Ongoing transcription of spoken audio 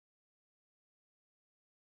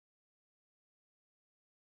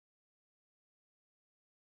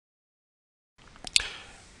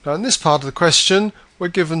Now in this part of the question we're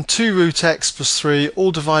given 2 root x plus 3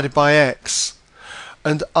 all divided by x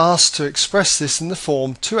and asked to express this in the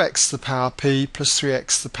form 2x to the power p plus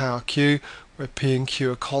 3x to the power q, where p and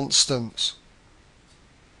q are constants.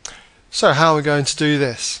 So how are we going to do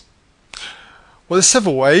this? Well, there's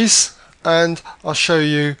several ways, and I'll show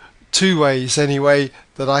you 2 ways anyway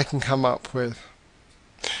that I can come up with.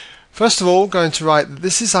 First of all, I'm going to write that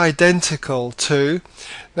this is identical to,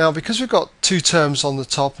 now because we've got 2 terms on the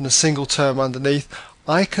top and a single term underneath,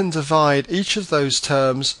 I can divide each of those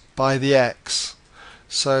terms by the x.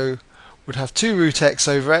 So we'd have 2 root x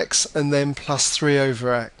over x and then plus 3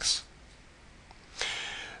 over x.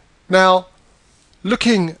 Now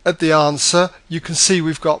looking at the answer, you can see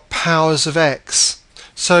we've got powers of x.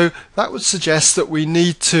 So that would suggest that we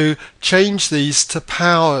need to change these to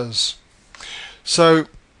powers. So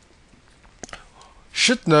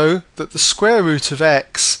should know that the square root of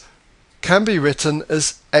x can be written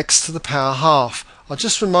as x to the power half. I'll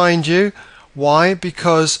just remind you why,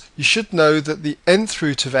 because you should know that the nth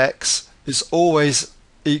root of x is always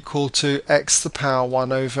equal to x to the power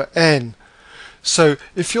 1 over n. So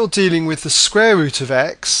if you're dealing with the square root of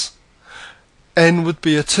x, n would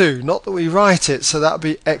be a 2. Not that we write it, so that would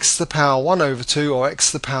be x to the power 1 over 2 or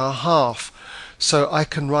x to the power half. So I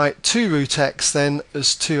can write 2 root x then as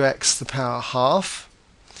 2x to the power half,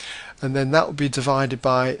 and then that will be divided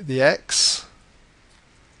by the x.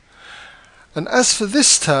 And as for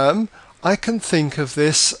this term, I can think of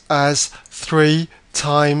this as 3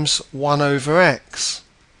 times 1 over x.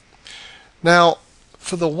 Now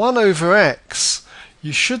for the 1 over x,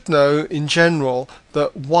 you should know in general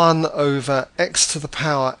that 1 over x to the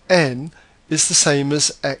power n is the same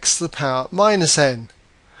as x to the power minus n.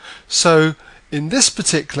 So in this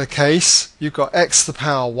particular case you've got x to the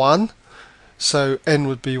power 1, so n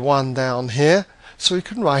would be 1 down here, so we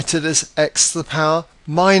can write it as x to the power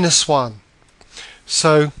minus 1.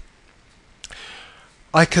 So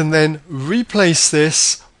I can then replace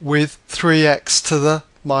this with 3x to the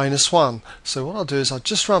minus 1. So what I'll do is I'll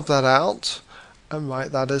just rub that out and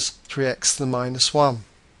write that as 3x to the minus 1.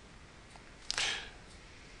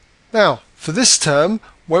 Now for this term,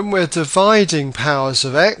 when we're dividing powers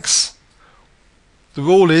of x, the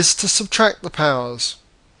rule is to subtract the powers.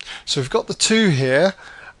 So we've got the 2 here,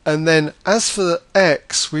 and then as for the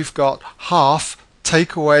x, we've got half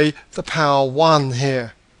take away the power 1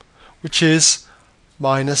 here, which is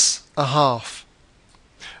minus a half.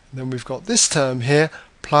 And then we've got this term here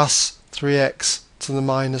plus 3x to the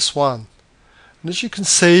minus 1. And as you can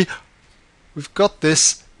see, we've got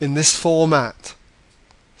this in this format.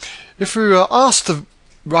 If we were asked to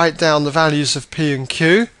write down the values of p and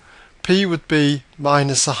q, p would be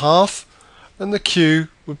minus a half and the q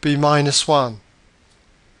would be minus 1.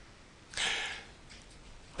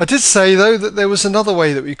 I did say though that there was another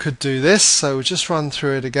way that we could do this, so we'll just run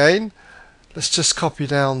through it again. Let's just copy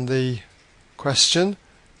down the question,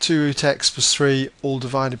 2 root x plus 3 all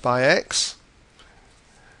divided by x.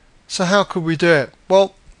 So how could we do it?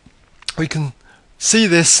 Well, we can see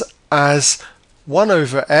this as 1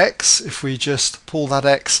 over x if we just pull that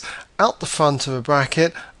x out the front of a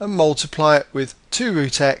bracket and multiply it with 2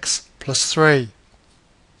 root x plus 3.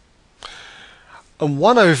 And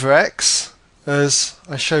 1 over x, as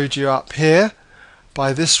I showed you up here,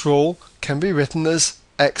 by this rule can be written as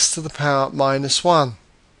x to the power minus 1.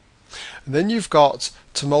 And then you've got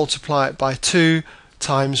to multiply it by 2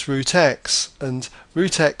 times root x, and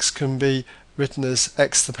root x can be written as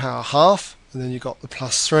x to the power half, and then you've got the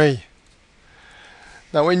plus 3.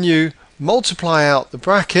 Now when you multiply out the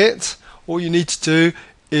bracket, all you need to do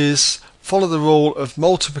is follow the rule of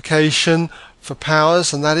multiplication for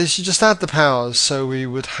powers, and that is you just add the powers. So we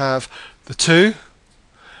would have the 2,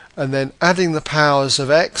 and then adding the powers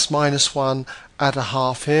of x, minus 1 add a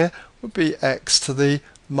half here, would be x to the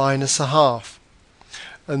minus a half.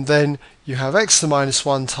 And then you have x to the minus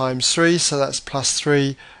 1 times 3, so that's plus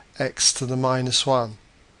 3 x to the minus 1.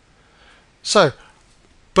 So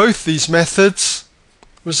both these methods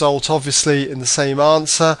result obviously in the same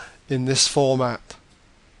answer in this format.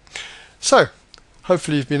 So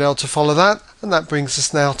hopefully you've been able to follow that, and that brings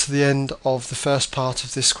us now to the end of the first part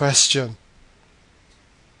of this question.